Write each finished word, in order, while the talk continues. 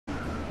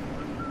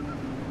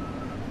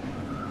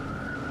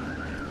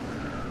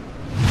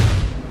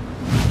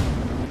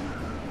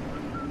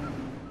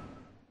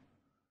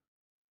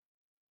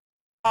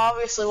I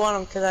obviously want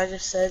them because I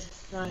just said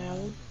I have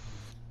them.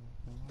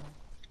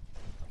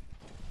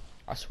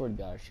 I swear to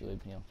God, if she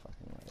leaves me on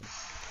fucking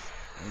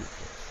red.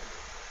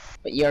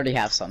 But you already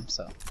have some,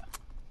 so.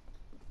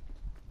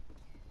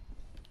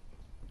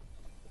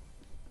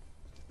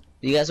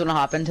 You guys want to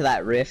hop into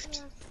that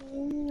rift?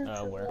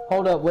 Where?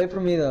 Hold up, wait for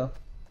me though.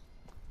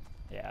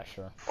 Yeah,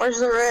 sure. Where's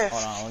the rift?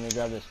 Hold on, let me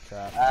grab this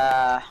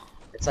trap.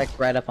 It's like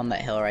right up on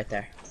that hill right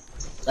there.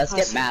 Let's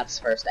get maps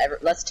first.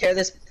 Let's tear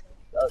this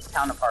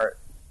town apart.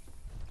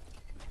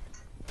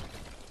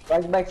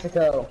 Like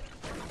Mexico.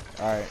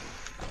 Alright.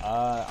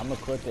 I'm gonna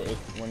clip it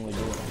when we do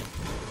it.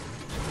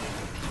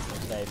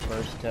 Let's say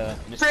first to...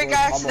 Frick,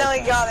 I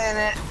accidentally got in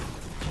it.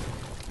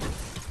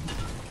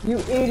 You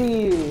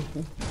idiot!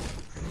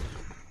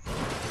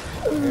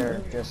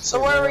 Here, just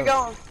so where are we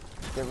going?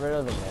 Get rid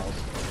of the walls.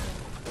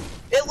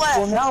 It left.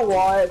 Well, now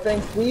what?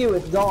 Thanks to you,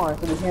 it's gone,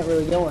 so we can't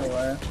really go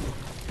anywhere.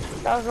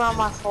 That was not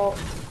my fault.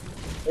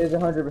 It is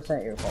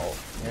 100% your fault.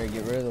 Here,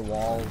 get rid of the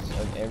walls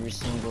of every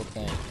single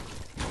thing.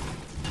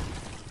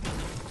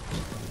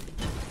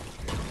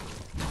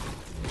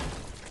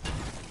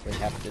 We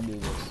have to do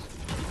this.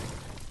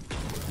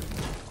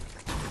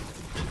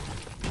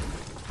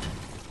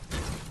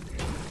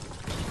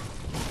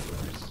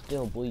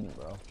 Still bleeding,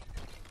 bro.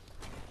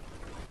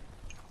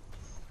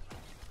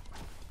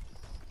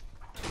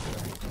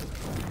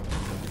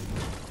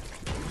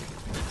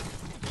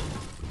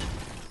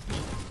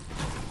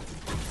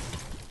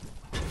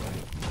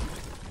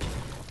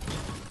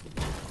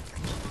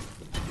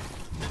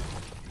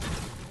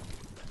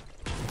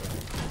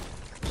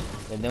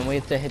 And then we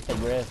have to hit the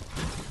rift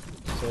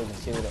so we can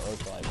see what it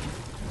looks like.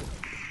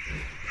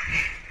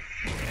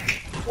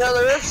 No,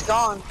 the rift's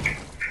gone.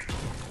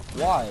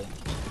 Why?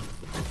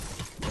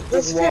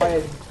 This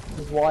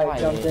why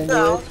jumped into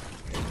No. it.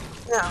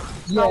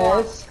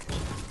 No. Yes.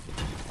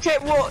 Okay,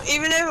 well,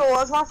 even if it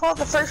was my fault,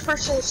 the first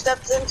person who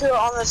stepped into it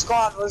on the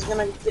squad was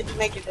gonna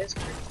make it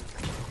disappear.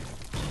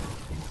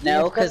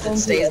 No, because it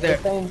stays there.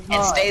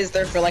 It stays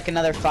there for like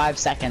another 5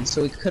 seconds,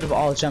 so we could have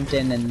all jumped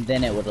in and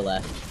then it would have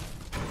left.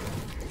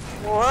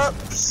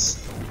 Whoops.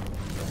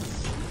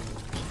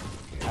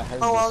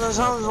 Oh well, the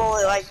zone's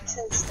only like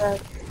 10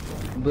 steps.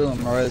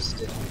 Boom,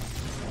 roasted.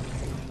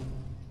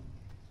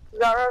 You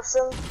got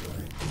roasted?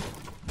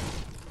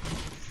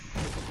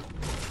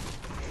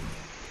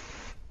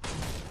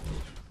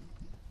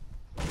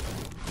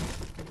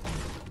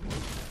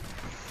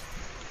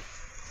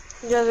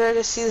 You guys ready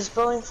to see this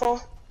building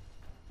fall?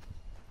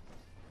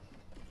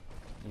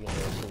 You guys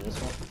ready to see this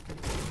one?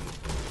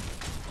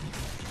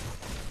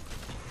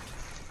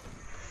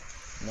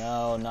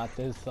 No, not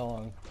this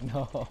song.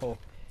 No.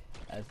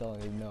 That song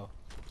is no.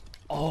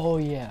 Oh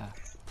yeah.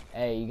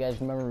 Hey, you guys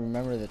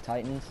remember the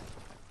Titans?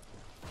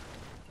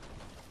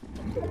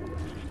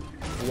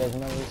 You guys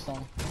remember this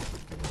song?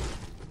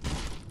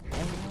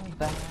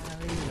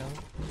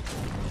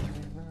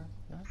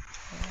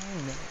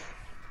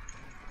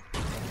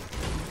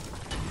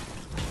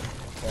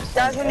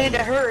 Guys, we need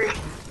to hurry.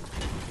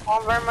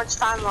 Not very much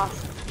time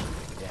left.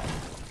 Yeah.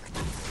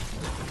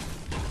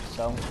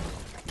 So?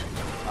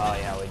 Oh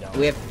yeah, we don't.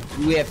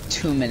 We have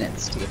 2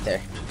 minutes to get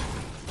there.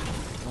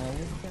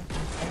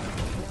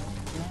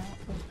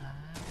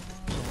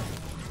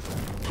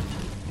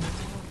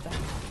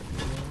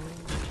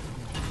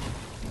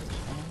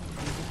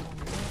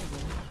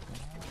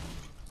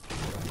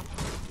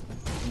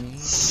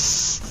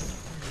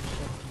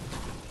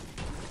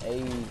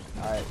 Hey,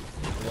 alright,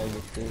 we gotta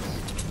get this.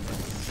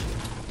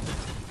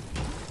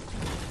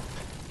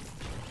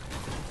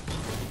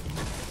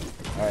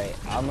 Alright,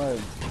 I'm gonna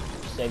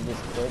save this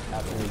clip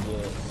after we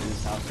get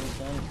these houses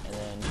done, and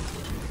then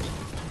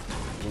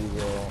we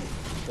will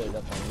put it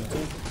up on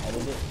YouTube,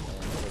 edit it, and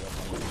then put it up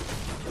on YouTube.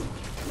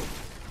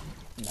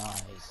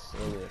 Nice,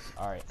 look at this.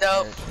 Alright,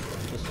 Nope.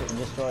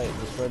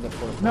 destroy the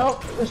fort.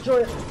 Nope, destroy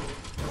it.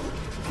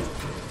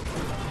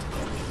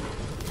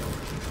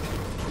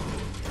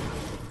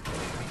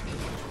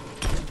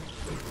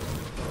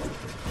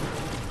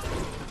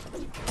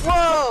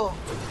 Whoa!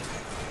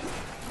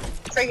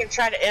 Freaking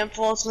try to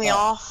influence me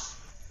off.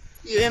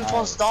 You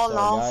influenced Dalton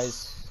off.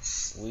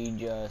 Guys, we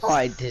just... Oh,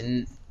 I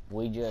didn't.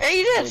 We just... Hey,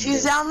 you did.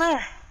 She's down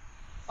there.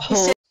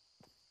 Oh.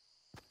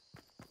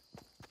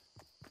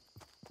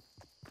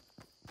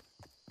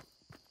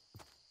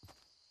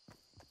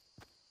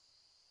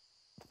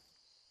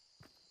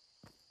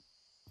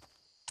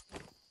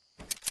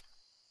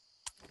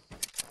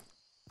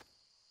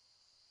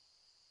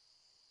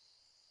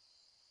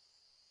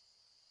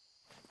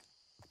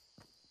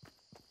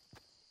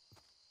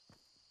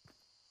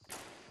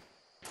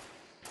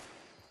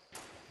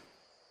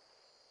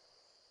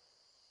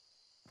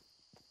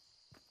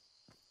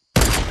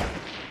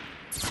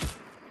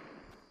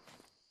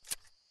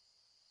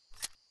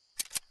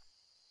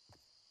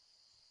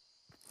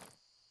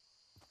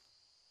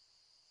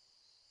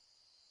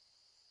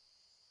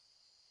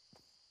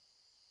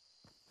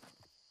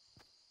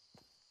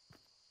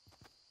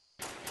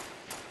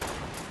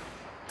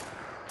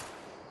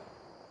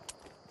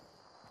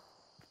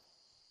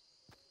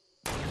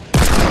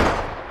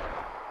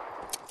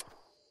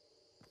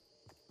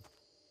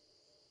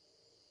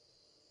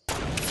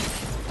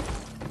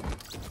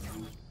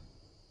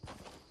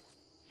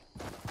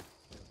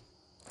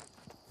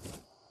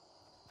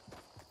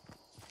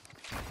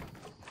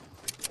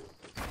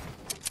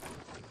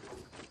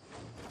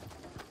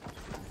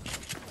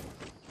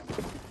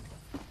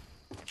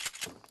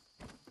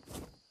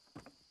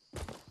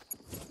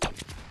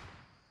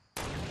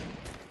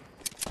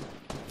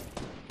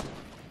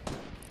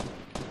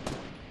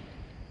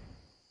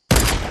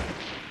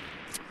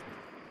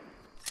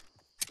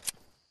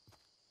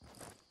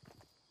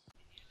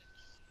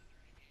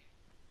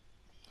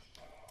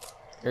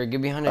 Here,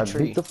 get behind a I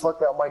tree. beat the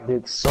fuck out my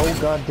dick so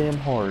goddamn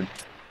hard.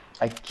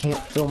 I can't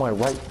feel my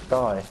right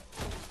thigh.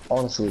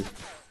 Honestly.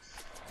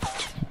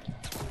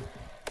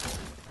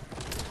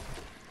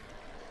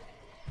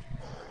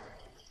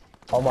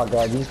 Oh my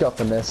god, you just got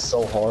finessed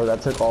so hard. I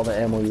took all the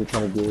ammo you were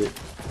trying to get.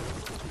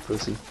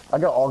 Pussy. I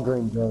got all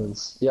green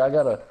guns. Yeah, I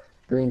got a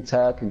green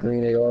tac, a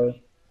green AR,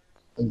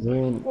 a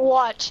green.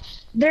 Watch.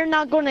 They're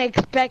not gonna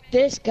expect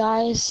this,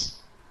 guys.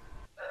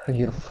 What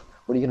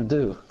are you gonna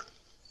do?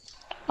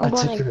 I I'm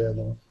took gonna. your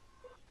ammo.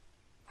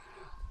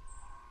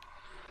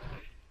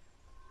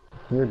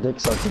 You're a dick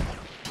sucker.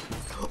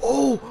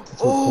 Oh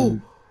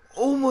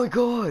my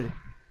god!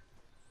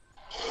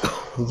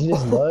 Did you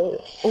just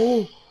nut?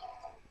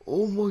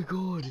 Oh my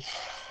god!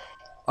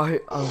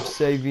 I'm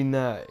saving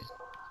that.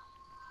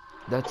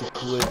 That's a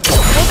clip.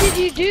 What did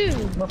you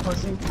do? My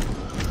pussy.